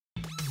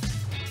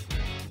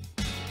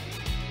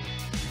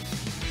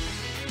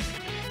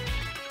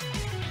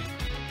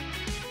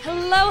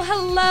Hello,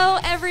 hello,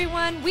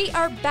 everyone. We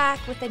are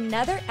back with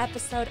another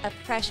episode of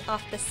Fresh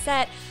Off the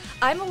Set.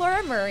 I'm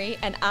Laura Murray,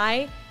 and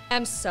I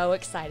am so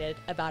excited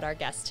about our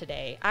guest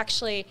today.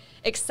 Actually,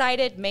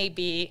 excited may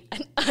be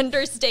an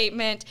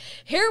understatement.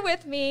 Here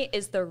with me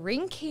is the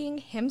Ring King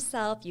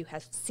himself. You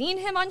have seen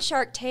him on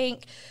Shark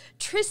Tank.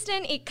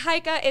 Tristen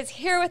Ikaika is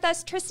here with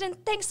us. Tristen,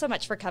 thanks so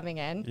much for coming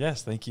in.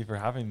 Yes, thank you for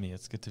having me.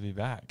 It's good to be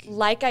back.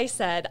 Like I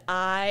said,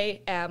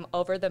 I am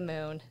over the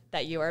moon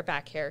that you are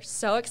back here.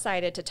 So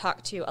excited to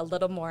talk to you a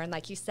little more. And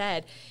like you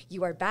said,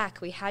 you are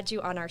back. We had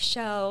you on our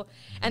show,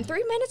 and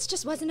 3 minutes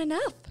just wasn't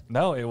enough.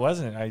 No, it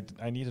wasn't.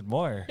 I needed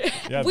more.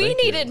 Yeah, we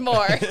needed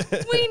more.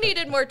 We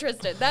needed more,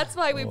 Tristen. That's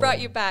why we brought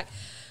you back.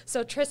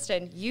 So,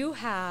 Tristen, you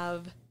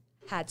have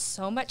had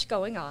so much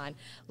going on.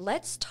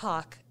 Let's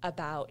talk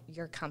about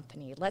your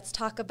company. Let's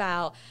talk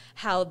about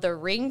how the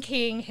Ring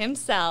King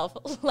himself,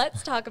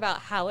 let's talk about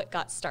how it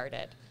got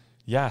started.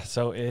 Yeah,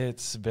 so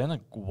it's been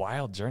a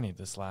wild journey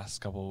this last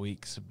couple of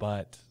weeks,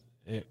 but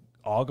it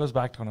all goes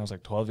back to when I was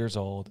like 12 years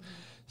old.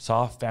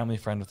 Saw a family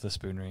friend with a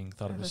spoon ring,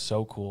 thought it was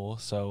so cool.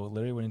 So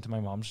literally went into my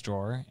mom's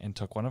drawer and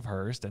took one of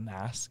hers, didn't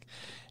ask,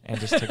 and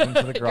just took it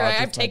into the garage.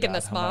 I'm taking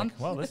this, Mom. Like,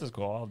 well, this is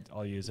cool.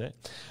 I'll use it.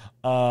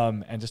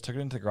 And just took it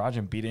into the garage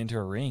and beat it into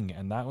a ring.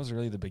 And that was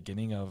really the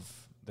beginning of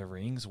the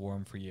rings. Wore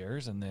them for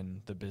years. And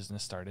then the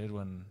business started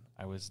when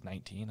I was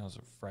 19. I was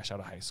fresh out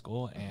of high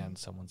school. And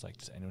someone's like,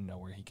 does anyone know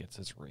where he gets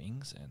his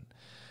rings? And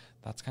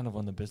that's kind of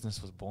when the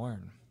business was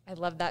born. I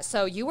love that.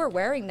 So you were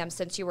wearing them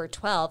since you were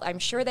 12. I'm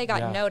sure they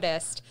got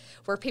noticed.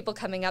 Were people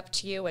coming up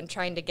to you and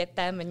trying to get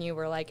them, and you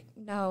were like,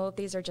 no,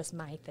 these are just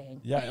my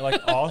thing? Yeah,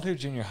 like all through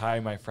junior high,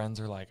 my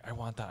friends were like, I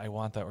want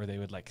that. Or they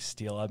would like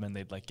steal them and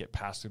they'd like get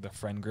passed through the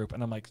friend group.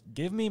 And I'm like,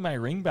 give me my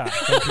ring back.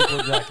 And people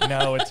would be like,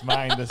 no, it's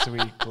mine this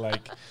week.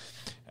 Like,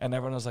 and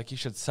everyone was like, you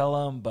should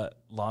sell them. But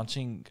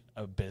launching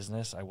a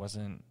business, I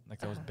wasn't like,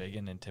 that was big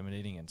and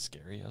intimidating and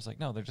scary. I was like,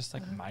 no, they're just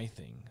like my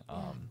thing.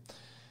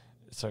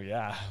 So,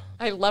 yeah.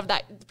 I love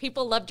that.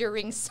 People loved your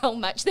rings so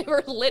much, they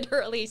were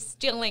literally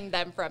stealing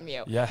them from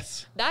you.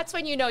 Yes. That's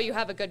when you know you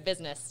have a good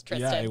business,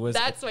 Tristen. Yeah, it was.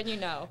 That's when you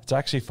know. It's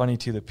actually funny,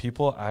 too. The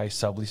people I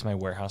sublease my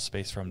warehouse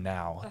space from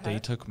now, they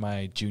took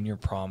my junior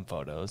prom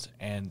photos,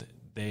 and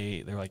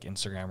they're like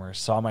Instagrammers,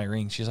 saw my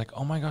rings. She's like,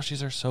 oh, my gosh,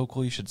 these are so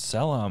cool. You should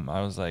sell them.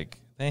 I was like,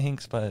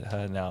 thanks,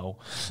 but no.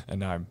 And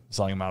now I'm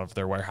selling them out of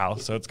their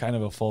warehouse. So it's kind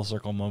of a full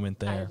circle moment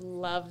there. I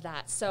love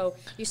that. So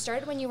you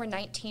started when you were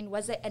 19.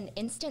 Was it an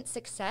instant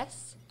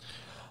success?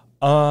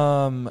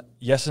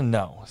 Yes and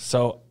no.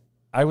 So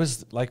I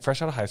was like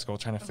fresh out of high school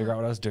trying to figure out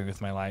what I was doing with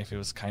my life. It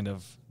was kind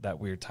of that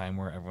weird time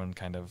where everyone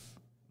kind of,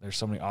 there's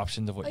so many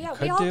options of what you could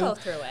do. we all go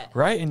through it.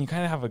 Right? And you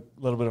kind of have a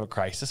little bit of a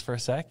crisis for a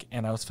sec.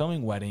 And I was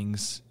filming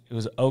weddings. It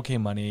was okay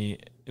money.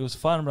 It was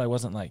fun, but it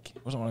wasn't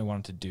what I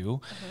wanted to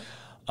do.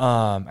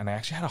 And I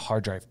actually had a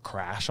hard drive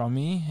crash on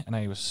me, and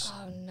I was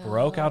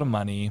broke out of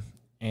money.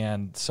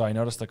 And so I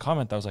noticed the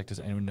comment that was like,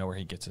 does anyone know where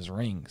he gets his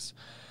rings?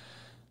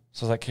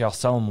 So I was like, okay, I'll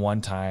sell them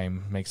one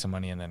time, make some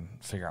money, and then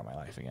figure out my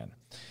life again.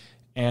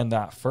 And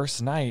that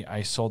first night,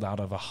 I sold out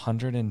of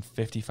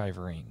 155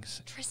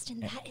 rings. Tristen,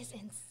 that is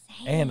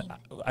insane. And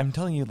I'm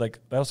telling you, like,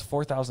 that was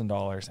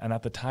 $4,000. And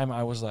at the time,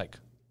 I was like,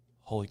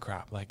 holy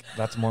crap, like,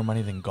 that's more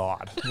money than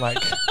God.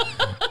 Like,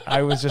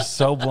 I was just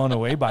so blown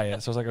away by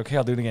it. So I was like, okay,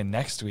 I'll do it again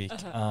next week.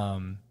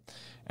 And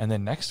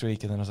then next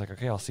week, and then I was like,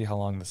 okay, I'll see how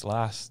long this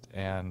lasts.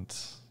 And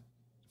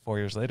 4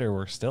 years later,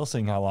 we're still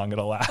seeing how long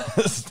it'll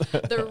last.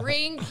 The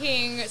Ring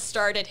King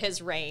started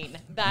his reign.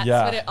 That's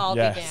when it all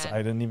began. I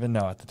didn't even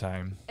know at the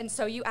time. And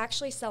so you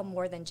actually sell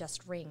more than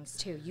just rings,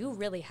 too. You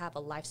really have a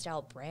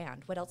lifestyle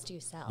brand. What else do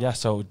you sell? Yeah,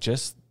 so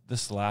just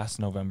this last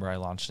November, I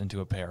launched into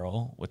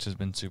apparel, which has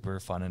been super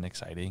fun and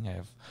exciting. I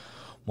have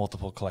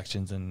multiple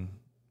collections and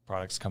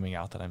products coming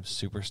out that I'm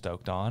super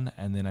stoked on.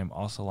 And then I'm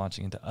also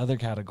launching into other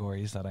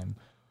categories that I'm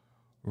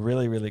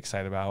really, really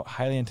excited about.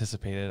 Highly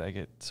anticipated. I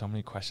get so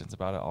many questions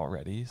about it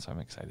already. So I'm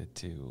excited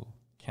to,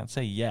 can't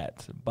say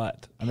yet,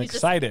 but I'm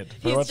excited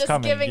for what's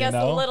coming. He's just giving us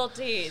a little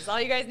tease.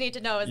 All you guys need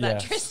to know is that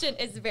Tristen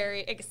is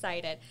very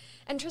excited.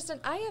 And Tristen,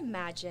 I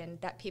imagine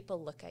that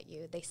people look at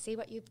you, they see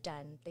what you've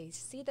done, they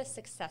see the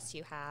success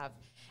you have,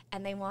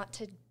 and they want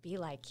to be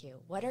like you.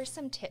 What are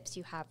some tips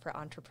you have for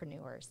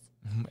entrepreneurs?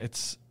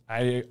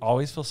 I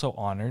always feel so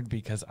honored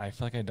because I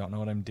feel like I don't know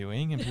what I'm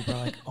doing, and people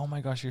are like, oh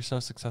my gosh, you're so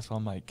successful.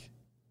 I'm like,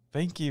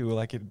 thank you.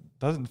 Like, it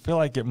doesn't feel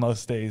like it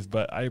most days,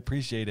 but I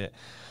appreciate it.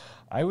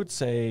 I would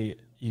say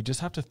you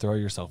just have to throw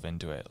yourself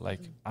into it.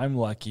 Like, I'm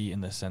lucky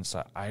in the sense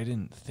that I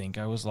didn't think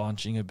I was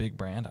launching a big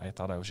brand. I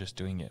thought I was just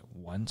doing it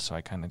once, so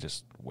I kind of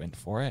just went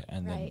for it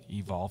and then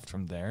evolved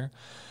from there.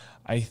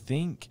 I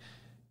think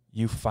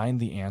you find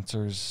the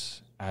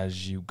answers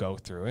as you go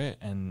through it,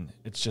 and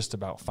it's just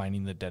about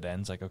finding the dead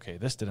ends. Like, okay,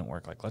 this didn't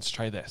work. Like, let's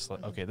try this.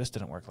 Okay, this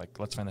didn't work. Like,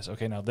 let's find this.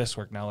 Okay, now this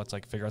worked. Now let's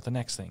like figure out the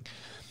next thing.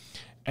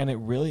 And it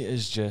really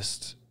is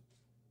just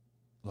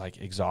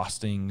like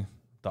exhausting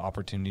the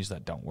opportunities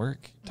that don't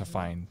work to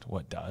find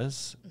what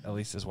does, at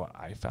least is what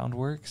I found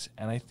works.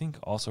 And I think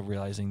also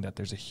realizing that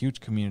there's a huge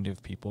community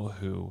of people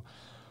who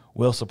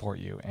will support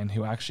you and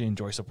who actually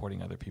enjoy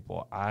supporting other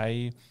people.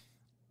 I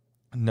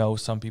know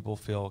some people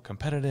feel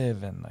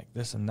competitive and like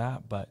this and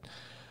that, but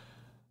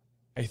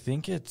I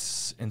think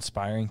it's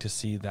inspiring to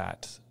see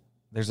that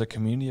there's a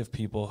community of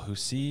people who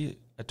see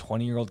a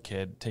 20-year-old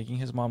kid taking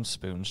his mom's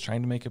spoons,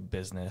 trying to make a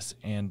business,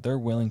 and they're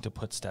willing to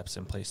put steps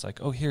in place like,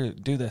 oh, here,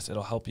 do this.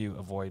 It'll help you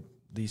avoid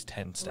these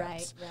 10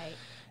 steps. Right.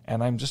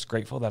 And I'm just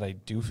grateful that I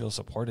do feel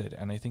supported.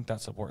 And I think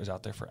that support is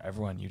out there for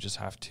everyone. You just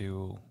have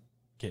to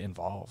get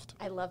involved.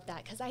 I love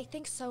that, because I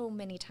think so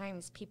many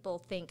times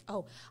people think,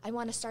 oh, I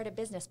want to start a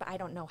business, but I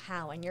don't know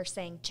how. And you're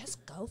saying,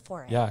 just go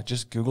for it. Yeah,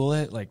 just Google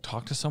it, like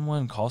talk to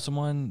someone, call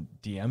someone,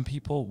 DM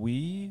people.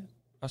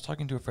 I was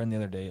talking to a friend the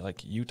other day,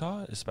 like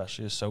Utah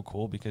especially is so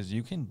cool because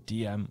you can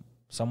DM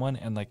someone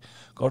and like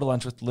go to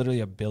lunch with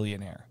literally a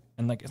billionaire.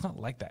 And like, it's not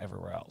like that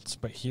everywhere else,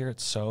 but here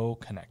it's so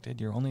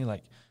connected. You're only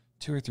like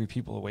 2 or 3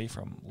 people away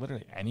from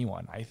literally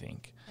anyone, I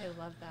think. I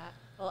love that.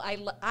 Well,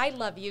 I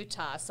love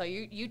Utah. So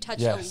you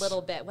touched Yes. a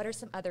little bit. What are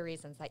some other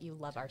reasons that you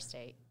love our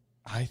state?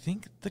 I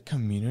think the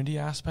community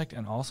aspect,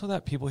 and also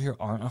that people here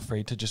aren't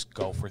afraid to just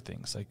go for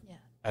things. Like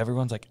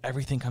everyone's like,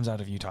 everything comes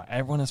out of Utah.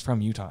 Everyone is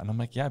from Utah. And I'm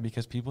like, yeah,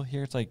 because people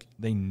here, it's like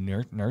they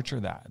nurture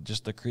that.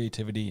 Just the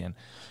creativity and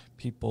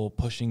people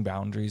pushing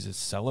boundaries is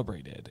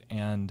celebrated.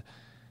 And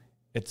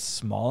it's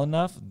small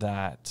enough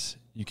that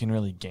you can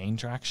really gain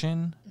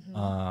traction,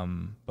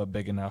 but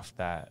big enough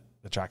that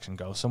the traction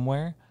goes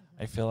somewhere.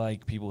 I feel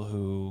like people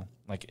who,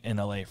 like in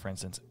LA, for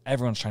instance,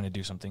 everyone's trying to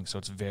do something. So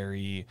it's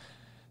very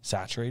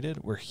saturated.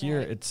 Where here,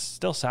 it's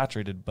still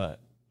saturated, but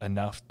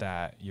enough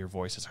that your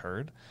voice is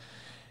heard.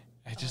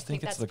 I just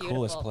think it's the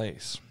coolest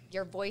place.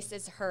 Your voice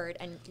is heard.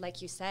 And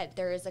like you said,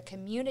 there is a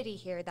community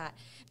here that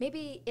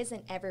maybe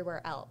isn't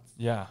everywhere else.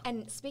 Yeah.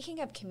 And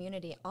speaking of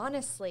community,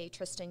 honestly,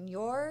 Tristen,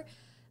 your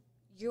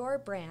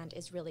brand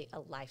is really a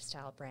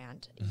lifestyle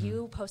brand.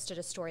 You posted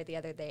a story the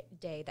other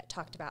day that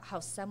talked about how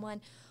someone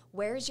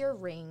wears your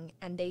ring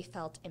and they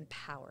felt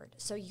empowered.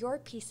 So your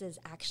pieces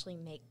actually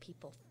make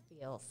people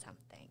feel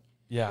something.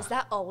 Yeah. Is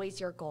that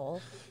always your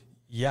goal?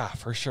 Yeah,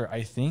 for sure.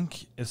 I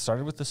think it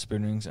started with the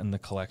spoon rings and the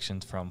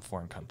collections from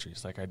foreign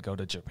countries. Like I'd go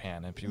to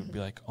Japan and people would be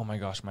like, oh my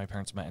gosh, my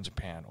parents met in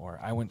Japan, or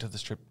I went to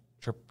this trip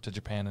to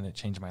Japan and it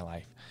changed my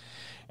life.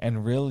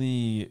 And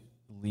really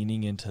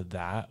leaning into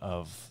that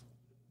of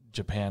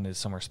Japan is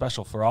somewhere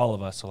special for all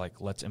of us. So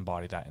like, let's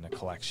embody that in a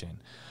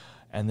collection.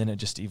 And then it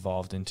just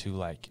evolved into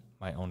like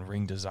my own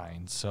ring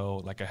design. So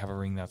like I have a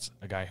ring that's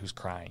a guy who's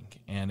crying.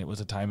 And it was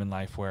a time in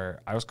life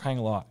where I was crying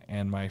a lot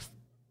and my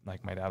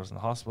dad was in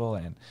the hospital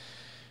and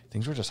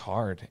things were just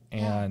hard.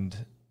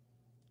 And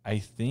I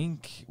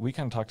think we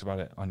kind of talked about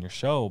it on your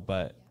show,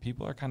 but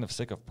people are kind of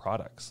sick of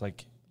products.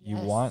 Like you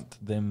want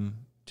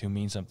them to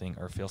mean something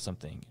or feel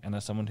something. And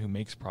as someone who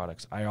makes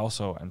products, I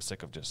also am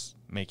sick of just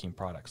making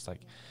products.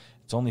 Like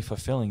it's only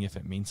fulfilling if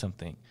it means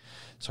something.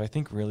 So I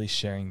think really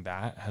sharing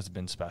that has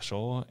been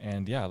special.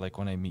 And yeah, like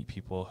when I meet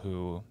people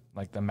who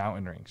like the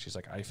mountain ring, she's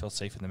like, I feel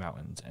safe in the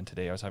mountains. And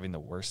today I was having the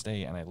worst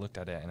day and I looked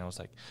at it and I was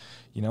like,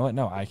 you know what?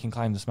 No, I can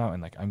climb this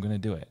mountain. Like I'm going to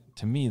do it.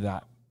 To me,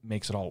 that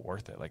makes it all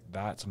worth it. Like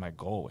that's my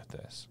goal with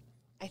this.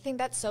 I think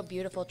that's so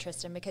beautiful,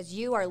 Tristen, because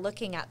you are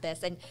looking at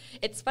this, and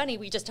it's funny,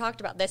 we just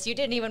talked about this. You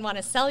didn't even want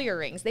to sell your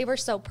rings. They were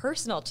so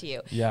personal to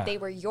you. Yeah. They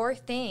were your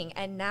thing,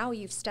 and now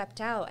you've stepped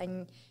out,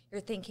 and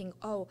you're thinking,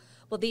 oh,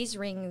 well, these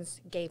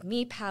rings gave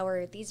me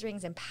power. These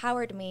rings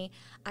empowered me.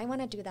 I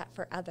want to do that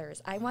for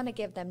others. I want to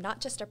give them not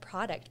just a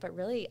product, but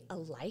really a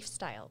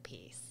lifestyle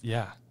piece.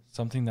 Yeah,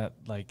 something that,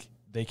 like,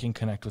 they can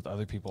connect with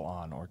other people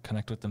on or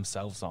connect with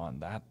themselves on.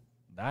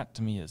 That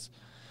to me is,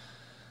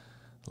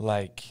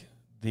 like,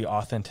 the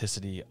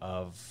authenticity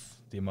of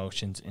the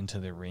emotions into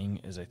the ring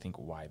is, I think,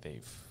 why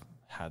they've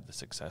had the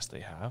success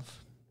they have.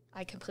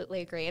 I completely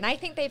agree. And I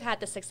think they've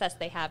had the success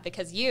they have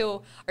because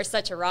you are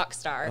such a rock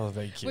star. Oh,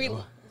 thank you. We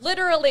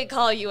literally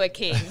call you a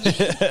king.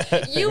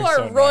 You are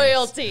so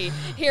royalty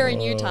nice. here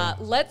in Utah.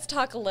 Let's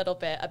talk a little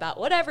bit about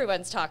what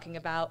everyone's talking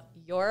about,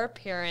 your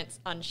appearance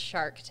on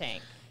Shark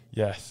Tank.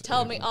 Yes.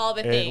 Tell me all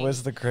the things. It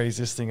was the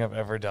craziest thing I've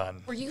ever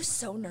done. Were you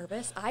so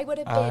nervous? I would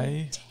have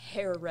been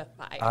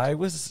terrified. I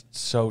was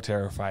so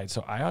terrified.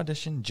 So I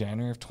auditioned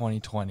January of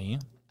 2020.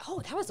 Oh,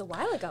 that was a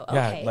while ago.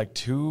 Yeah, Okay. like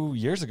 2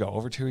 years ago,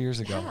 over 2 years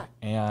ago. Yeah.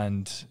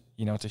 And,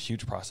 you know, it's a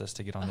huge process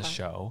to get on the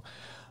show.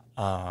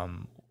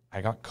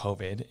 I got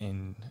COVID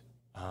in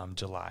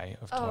July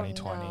of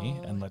 2020.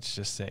 no. And let's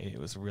just say it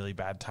was really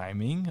bad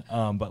timing.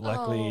 But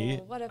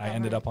luckily, what a I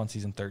ended bummer. up on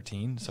season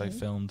 13. So I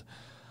filmed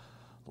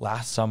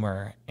last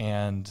summer.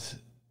 And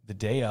the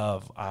day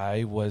of,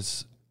 I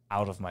was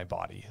out of my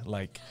body.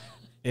 Like,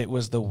 it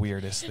was the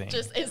weirdest thing.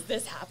 Just, is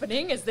this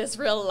happening? Is this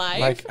real life?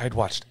 Like, I'd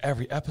watched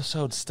every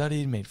episode,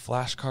 studied, made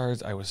flashcards.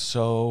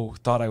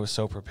 Thought I was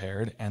so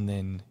prepared. And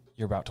then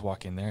you're about to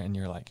walk in there and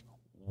you're like,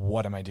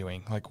 what am I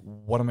doing? Like,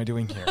 what am I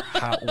doing here?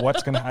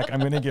 What's going to happen?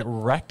 I'm going to get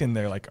wrecked in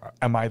there. Like,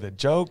 am I the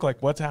joke?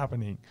 Like, what's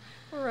happening?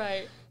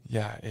 Right.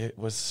 Yeah, it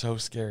was so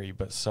scary,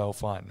 but so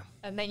fun.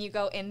 And then you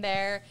go in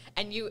there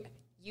and you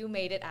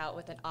made it out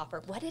with an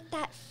offer. What did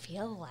that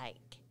feel like?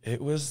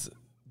 It was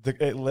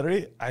It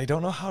literally, I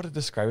don't know how to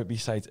describe it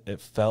besides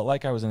it felt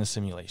like I was in a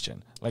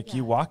simulation. Like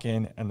you walk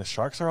in and the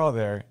sharks are all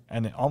there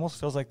and it almost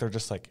feels like they're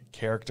just like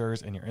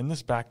characters and you're in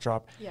this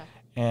backdrop. Yeah.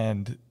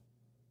 And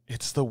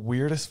it's the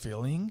weirdest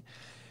feeling.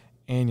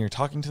 And you're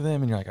talking to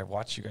them and you're like, I've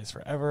watched you guys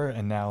forever.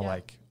 And now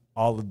like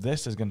all of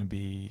this is going to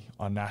be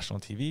on national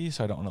TV.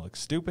 So I don't want to look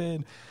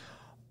stupid.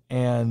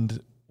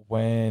 And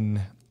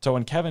when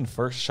Kevin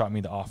first shot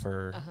me the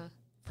offer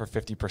for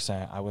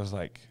 50%, I was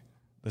like,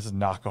 this is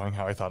not going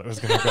how I thought it was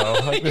going to go.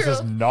 Like, this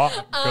is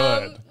not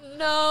good.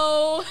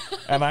 No.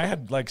 And I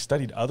had like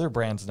studied other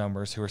brands'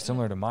 numbers who were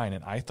similar to mine,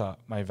 and I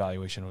thought my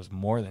valuation was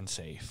more than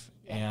safe.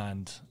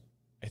 And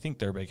I think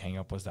their big hang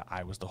up was that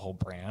I was the whole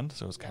brand.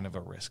 So it was kind of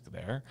a risk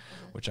there,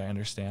 which I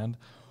understand.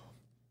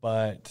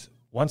 But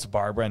once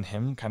Barbara and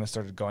him kind of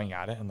started going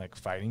at it and like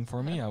fighting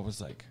for me, I was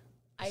like,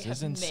 this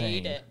is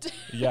insane. Made it.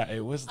 Yeah,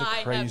 it was the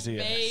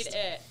craziest. I have made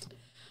it.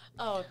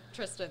 Oh,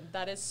 Tristen,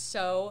 that is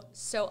so,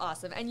 so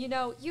awesome. And you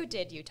know, you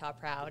did Utah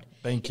proud.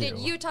 Thank you. You did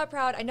Utah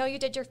proud. I know you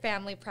did your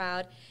family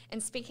proud.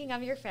 And speaking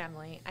of your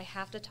family, I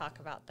have to talk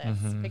about this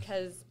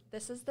because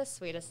this is the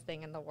sweetest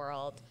thing in the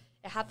world.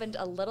 It happened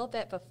a little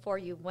bit before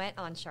you went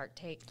on Shark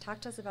Tank.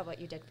 Talk to us about what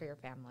you did for your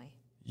family.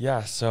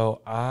 Yeah,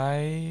 so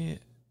I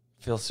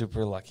feel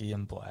super lucky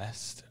and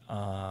blessed.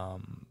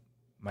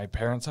 My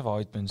parents have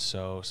always been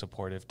so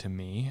supportive to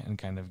me and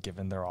kind of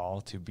given their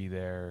all to be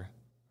there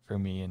for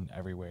me in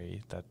every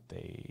way that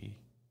they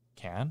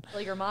can.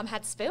 Well, your mom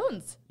had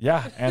spoons.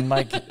 Yeah, and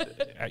like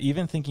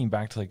even thinking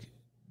back to like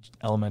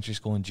elementary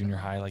school and junior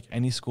high, like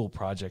any school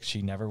project,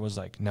 she never was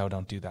like, no,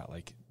 don't do that.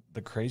 Like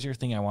the crazier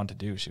thing I want to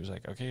do, she was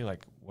like, okay,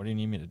 like what do you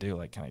need me to do?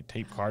 Like, can I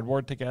tape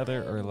cardboard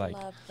together? Or like,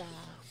 love that.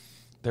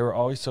 They were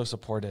always so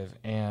supportive,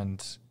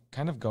 and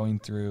kind of going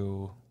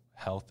through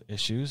health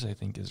issues, I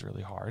think is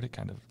really hard. It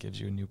kind of gives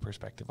you a new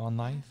perspective on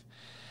life.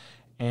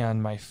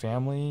 And my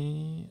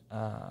family,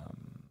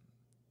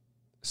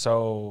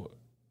 so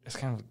it's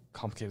kind of a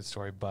complicated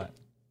story, but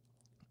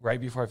right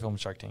before I filmed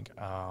Shark Tank,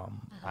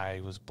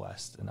 I was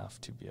blessed enough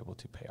to be able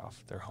to pay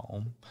off their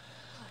home.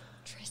 Oh,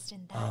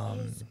 Tristen, that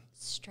is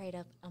straight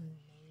up amazing.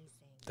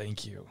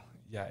 Thank you.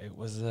 Yeah, it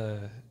was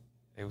a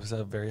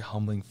very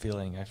humbling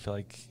feeling. I feel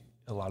like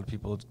a lot of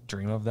people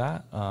dream of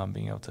that,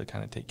 being able to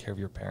kind of take care of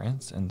your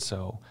parents. And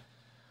so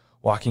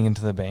walking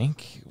into the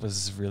bank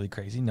was really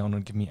crazy. No one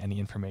would give me any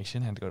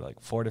information. I had to go to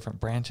like 4 different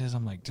branches.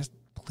 I'm like, just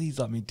please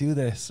let me do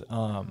this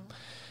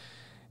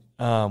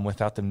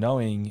without them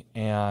knowing.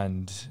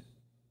 And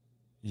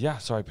yeah,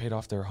 so I paid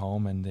off their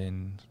home, and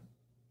then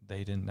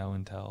they didn't know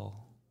until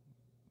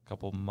a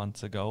couple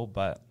months ago.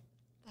 But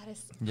that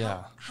is,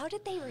 how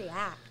did they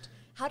react?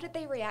 How did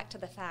they react to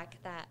the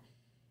fact that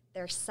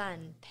their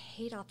son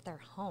paid off their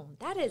home?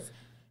 That is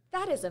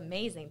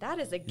amazing. That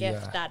is a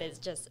gift that is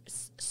just,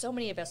 so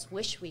many of us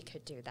wish we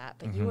could do that,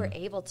 but you were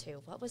able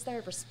to. What was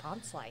their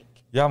response like?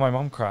 Yeah, my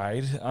mom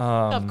cried.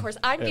 Of course,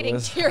 I'm getting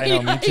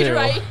teary-eyed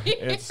right here.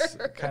 It's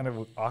kind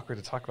of awkward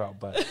to talk about,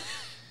 but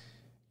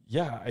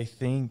yeah, I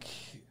think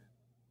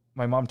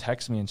my mom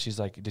texted me and she's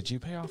like, did you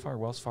pay off our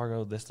Wells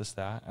Fargo this,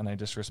 that? And I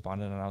just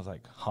responded and I was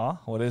like, huh?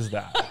 What is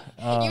that?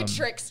 You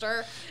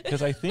trickster.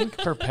 Because I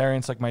think for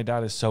parents, like my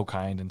dad is so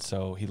kind and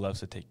so he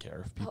loves to take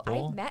care of people.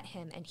 Oh, I've met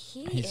him and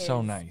he's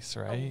so nice,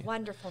 right? A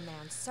wonderful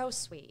man, so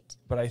sweet.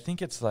 But I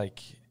think it's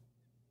like,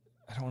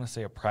 I don't want to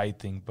say a pride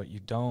thing, but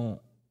you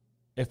don't,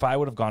 if I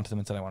would have gone to them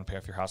and said, I want to pay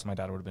off your house, my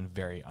dad would have been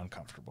very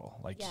uncomfortable.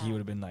 Like he would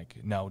have been like,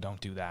 no,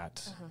 don't do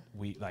that.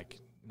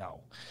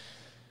 No.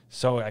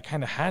 So I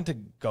kind of had to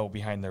go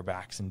behind their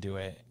backs and do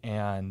it.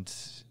 And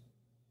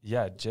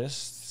yeah,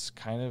 just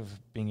kind of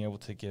being able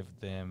to give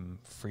them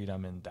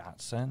freedom in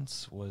that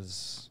sense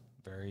was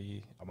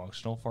very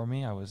emotional for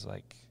me. I was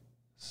like,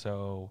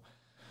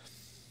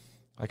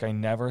 I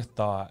never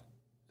thought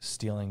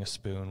stealing a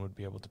spoon would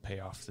be able to pay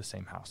off the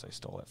same house I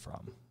stole it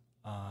from.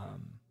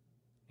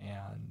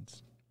 And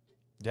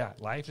yeah,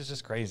 life is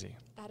just crazy.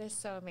 That is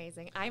so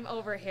amazing. I'm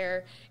over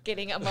here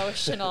getting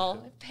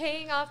emotional,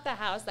 paying off the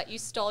house that you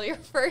stole your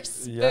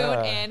first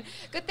spoon in.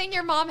 Good thing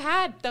your mom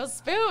had those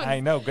spoons. I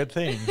know, good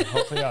thing.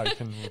 Hopefully I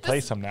can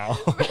replace them now.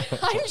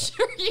 I'm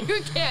sure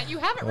you can. You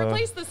haven't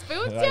replaced the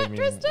spoons yet,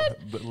 Tristen?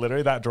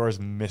 Literally that drawer is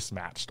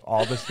mismatched.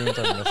 All the spoons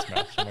are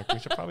mismatched. I'm like, we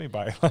should probably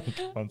buy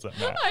like ones that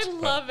match. I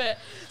love it.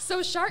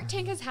 So Shark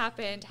Tank has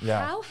happened.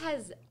 Yeah. How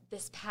has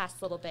this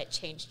past little bit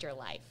changed your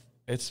life?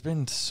 It's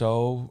been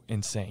so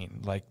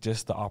insane. Like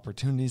just the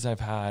opportunities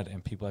I've had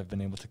and people I've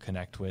been able to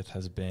connect with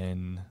has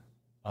been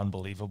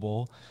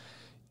unbelievable.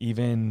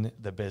 Even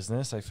the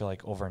business, I feel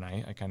like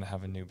overnight I kind of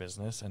have a new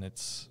business and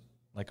it's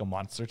like a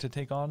monster to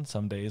take on.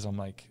 Some days I'm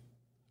like,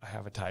 I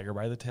have a tiger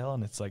by the tail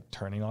and it's like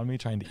turning on me,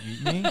 trying to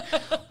eat me,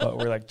 but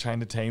we're like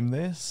trying to tame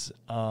this.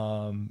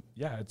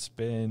 Yeah, it's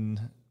been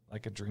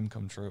like a dream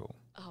come true.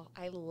 Oh,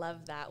 I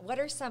love that. What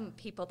are some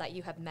people that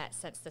you have met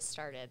since this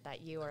started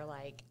that you are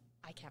like,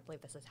 I can't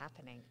believe this is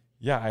happening?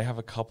 Yeah, I have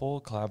a couple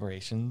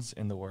collaborations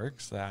in the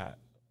works that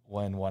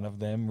when one of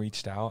them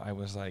reached out, I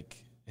was like,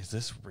 is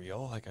this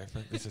real? Like, I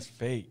feel like this is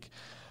fake.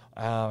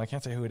 I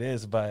can't say who it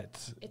is,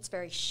 but... It's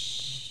very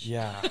shh.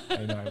 Yeah,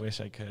 I know. I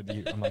wish I could.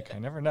 I'm like, I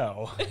never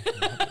know.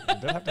 I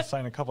did have to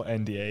sign a couple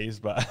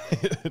NDAs, but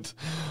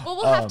well,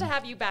 we'll have to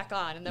have you back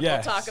on, and then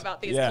we'll talk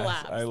about these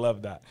collabs. I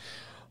love that.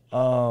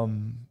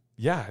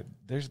 Yeah,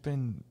 there's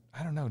been,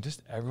 I don't know,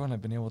 just everyone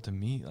I've been able to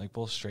meet, like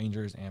both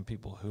strangers and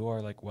people who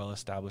are like well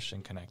established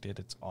and connected.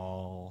 It's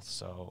all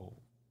so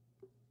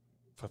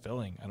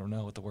fulfilling. I don't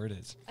know what the word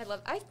is.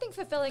 I think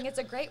fulfilling is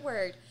a great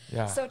word.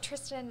 Yeah. So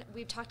Tristen,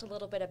 we've talked a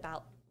little bit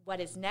about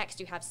what is next.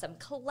 You have some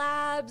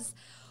collabs.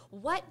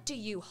 What do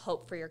you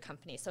hope for your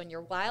company? So in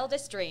your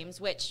wildest dreams,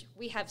 which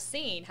we have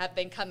seen have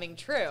been coming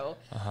true,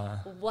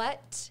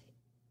 what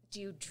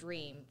do you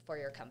dream for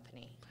your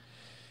company?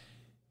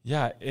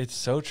 Yeah, it's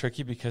so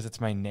tricky because it's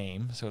my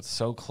name, so it's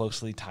so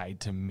closely tied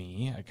to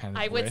me.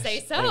 I would say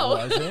so.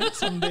 It wasn't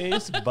some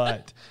days,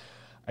 but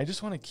I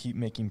just want to keep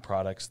making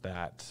products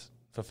that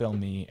fulfill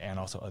me and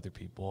also other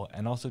people,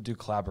 and also do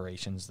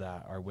collaborations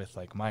that are with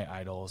like my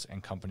idols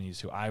and companies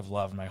who I've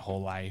loved my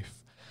whole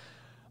life.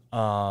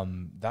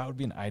 That would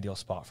be an ideal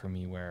spot for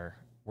me where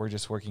we're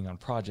just working on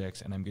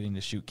projects and I'm getting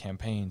to shoot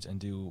campaigns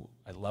and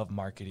I love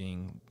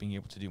marketing, being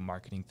able to do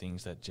marketing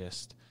things that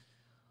just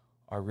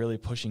are really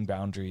pushing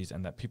boundaries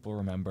and that people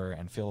remember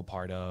and feel a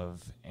part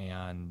of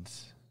and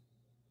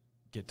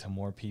get to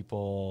more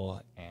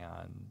people.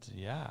 And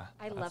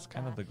I love that's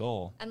kind of the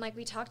goal. And like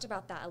we talked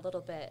about that a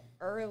little bit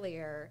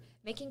earlier,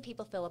 making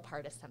people feel a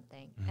part of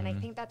something. And I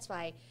think that's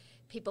why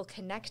people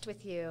connect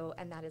with you,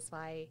 and that is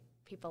why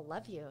people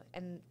love you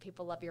and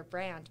people love your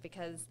brand,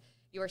 because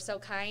you are so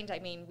kind. I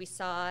mean, we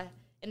saw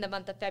in the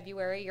month of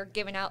February, you're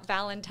giving out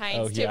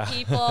Valentines to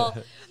people.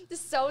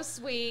 So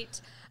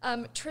sweet.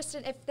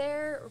 Tristen,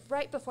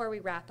 right before we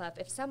wrap up,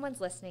 if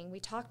someone's listening, we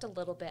talked a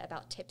little bit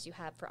about tips you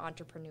have for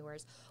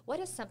entrepreneurs. What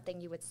is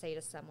something you would say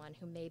to someone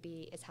who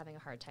maybe is having a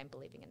hard time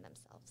believing in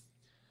themselves?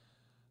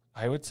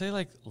 I would say,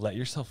 like, let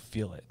yourself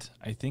feel it.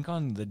 I think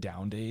on the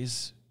down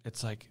days,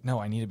 it's like, no,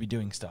 I need to be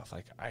doing stuff.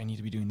 Like, I need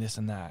to be doing this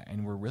and that.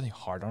 And we're really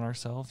hard on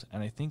ourselves.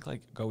 And I think,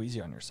 like, go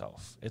easy on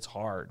yourself. It's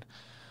hard.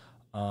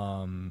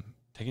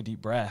 Take a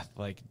deep breath.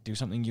 Like, do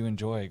something you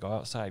enjoy. Go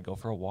outside. Go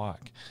for a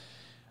walk.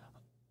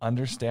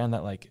 Understand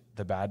that, like,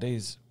 the bad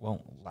days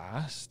won't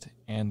last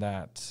and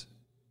that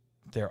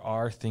there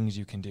are things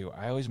you can do.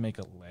 I always make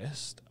a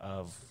list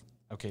of,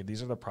 okay,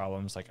 these are the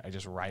problems. Like, I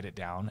just write it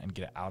down and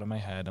get it out of my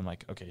head. I'm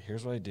like, okay,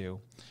 here's what I do.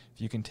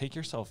 If you can take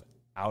yourself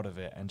out of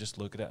it and just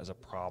look at it as a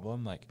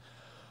problem, like,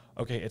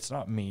 okay, it's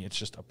not me, it's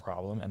just a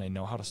problem, and I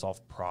know how to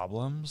solve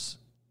problems,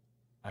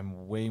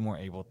 I'm way more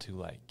able to,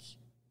 like,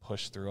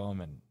 push through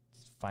them and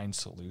find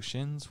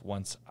solutions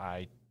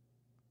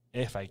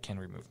if I can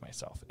remove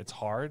myself. It's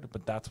hard,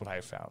 but that's what I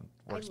found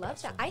works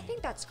best. I love that. I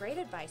think that's great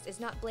advice,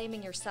 is not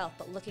blaming yourself,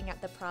 but looking at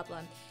the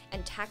problem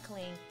and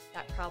tackling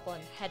that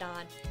problem head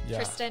on. Yeah.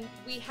 Tristen,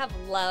 we have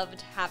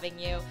loved having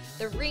you.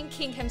 The Ring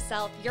King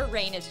himself, your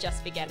reign is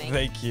just beginning.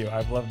 Thank you.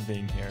 I've loved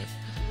being here.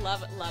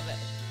 Love it.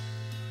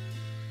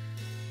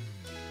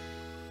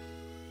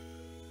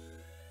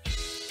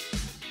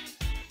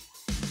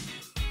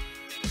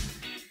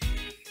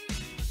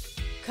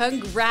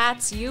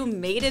 Congrats, you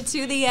made it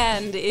to the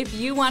end. If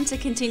you want to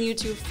continue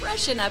to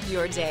freshen up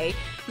your day,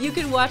 you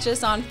can watch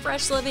us on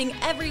Fresh Living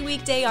every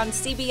weekday on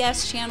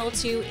CBS Channel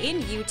 2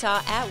 in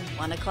Utah at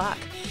 1 o'clock.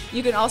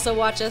 You can also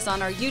watch us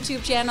on our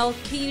YouTube channel,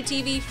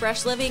 KUTV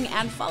Fresh Living,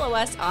 and follow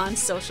us on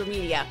social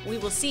media. We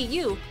will see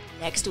you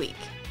next week.